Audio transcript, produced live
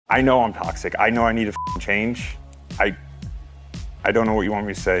I know I'm toxic. I know I need to change. I don't know what you want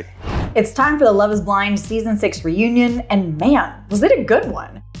me to say. It's time for the Love is Blind Season 6 reunion, and man, was it a good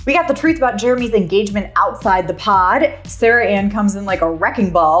one. We got the truth about Jeramey's engagement outside the pod. Sarah Ann comes in like a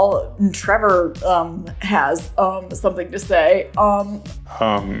wrecking ball. And Trevor, has, something to say.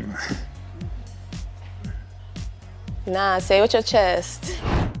 Nah, say it with your chest.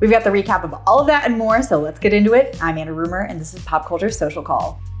 We've got the recap of all of that and more, so let's get into it. I'm Anna Rumor, and this is PopCulture Social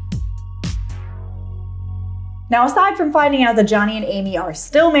Call. Now, aside from finding out that Johnny and Amy are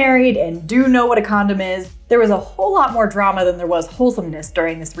still married and do know what a condom is, there was a whole lot more drama than there was wholesomeness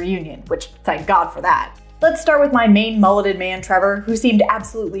during this reunion, which thank God for that. Let's start with my main mulleted man, Trevor, who seemed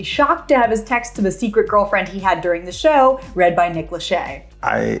absolutely shocked to have his text to the secret girlfriend he had during the show read by 𝐿𝐴.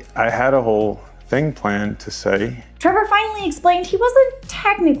 I had a whole thing planned to say. Trevor finally explained he wasn't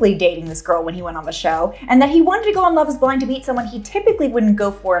technically dating this girl when he went on the show, and that he wanted to go on Love is Blind to meet someone he typically wouldn't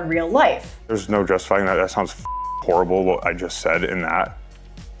go for in real life. There's no justifying that. That sounds horrible, what I just said in that.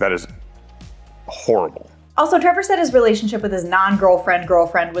 That is horrible. Also, Trevor said his relationship with his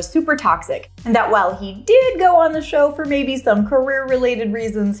non-girlfriend was super toxic, and that while he did go on the show for maybe some career-related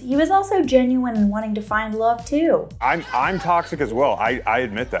reasons, he was also genuine and wanting to find love too. I'm toxic as well. I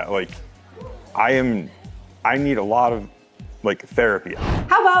admit that. Like, I need a lot of therapy.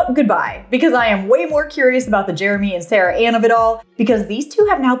 How about goodbye? Because I am way more curious about the Jeramey and Sarah Ann of it all, because these two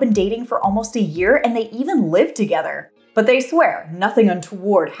have now been dating for almost a year and they even live together. But they swear nothing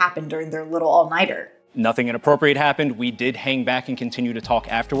untoward happened during their little all-nighter. Nothing inappropriate happened. We did hang back and continue to talk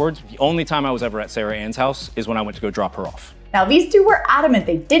afterwards. The only time I was ever at Sarah Ann's house is when I went to go drop her off. Now, these two were adamant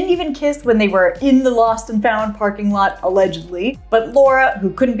they didn't even kiss when they were in the Lost and Found parking lot, allegedly. But Laura,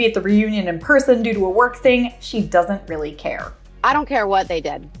 who couldn't be at the reunion in person due to a work thing, she doesn't really care. I don't care what they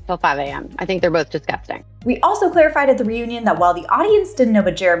did till 5 a.m. I think they're both disgusting. We also clarified at the reunion that while the audience didn't know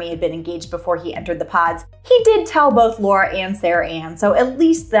that Jeramey had been engaged before he entered the pods, he did tell both Laura and Sarah Ann, so at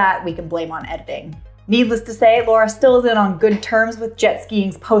least that we can blame on editing. Needless to say, Laura still isn't on good terms with jet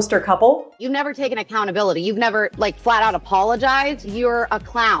skiing's poster couple. You've never taken accountability. You've never flat out apologized. You're a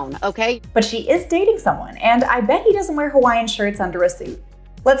clown, okay? But she is dating someone, and I bet he doesn't wear Hawaiian shirts under a suit.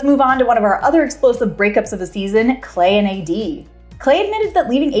 Let's move on to one of our other explosive breakups of the season, 𝐿𝐴 and AD. 𝐿𝐴 admitted that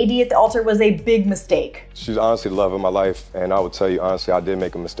leaving AD at the altar was a big mistake. She's honestly the love of my life, and I would tell you honestly, I did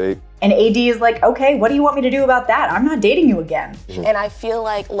make a mistake. And AD is like, okay, what do you want me to do about that? I'm not dating you again. And I feel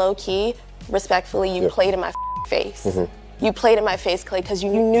like low-key, respectfully, you played in my face. You played in my face, 𝐿𝐴, because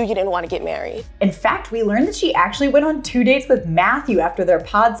you knew you didn't want to get married. In fact, we learned that she actually went on 2 dates with Matthew after their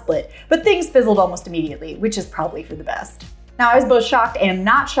pod split, but things fizzled almost immediately, which is probably for the best. Now, I was both shocked and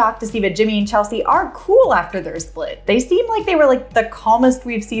not shocked to see that Jimmy and Chelsea are cool after their split. They seem like they were the calmest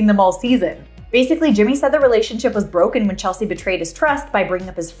we've seen them all season. Basically, Jimmy said the relationship was broken when Chelsea betrayed his trust by bringing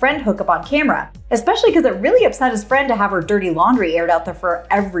up his friend hookup on camera, especially because it really upset his friend to have her dirty laundry aired out there for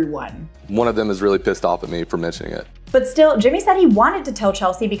everyone. One of them is really pissed off at me for mentioning it. But still, Jimmy said he wanted to tell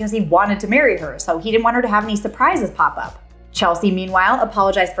Chelsea because he wanted to marry her, so he didn't want her to have any surprises pop up. Chelsea, meanwhile,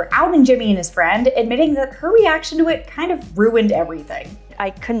 apologized for outing Jimmy and his friend, admitting that her reaction to it kind of ruined everything.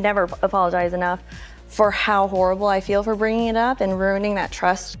 I could never apologize enough for how horrible I feel for bringing it up and ruining that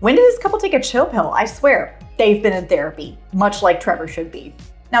trust. When did this couple take a chill pill? I swear, they've been in therapy, much like Trevor should be.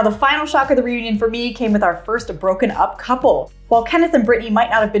 Now, the final shock of the reunion for me came with our first broken up couple. While Kenneth and Brittany might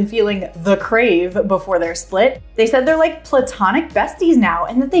not have been feeling the crave before their split, they said they're like platonic besties now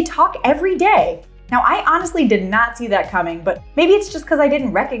and that they talk every day. Now, I honestly did not see that coming, but maybe it's just because I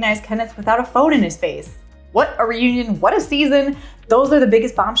didn't recognize Kenneth without a phone in his face. What a reunion, what a season. Those are the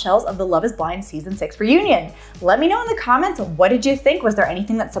biggest bombshells of the Love is Blind Season 6 reunion. Let me know in the comments, what did you think? Was there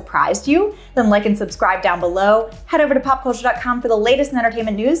anything that surprised you? Then like and subscribe down below. Head over to popculture.com for the latest in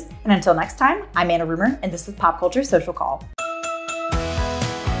entertainment news. And until next time, I'm Anna Rumor, and this is PopCulture Social Call.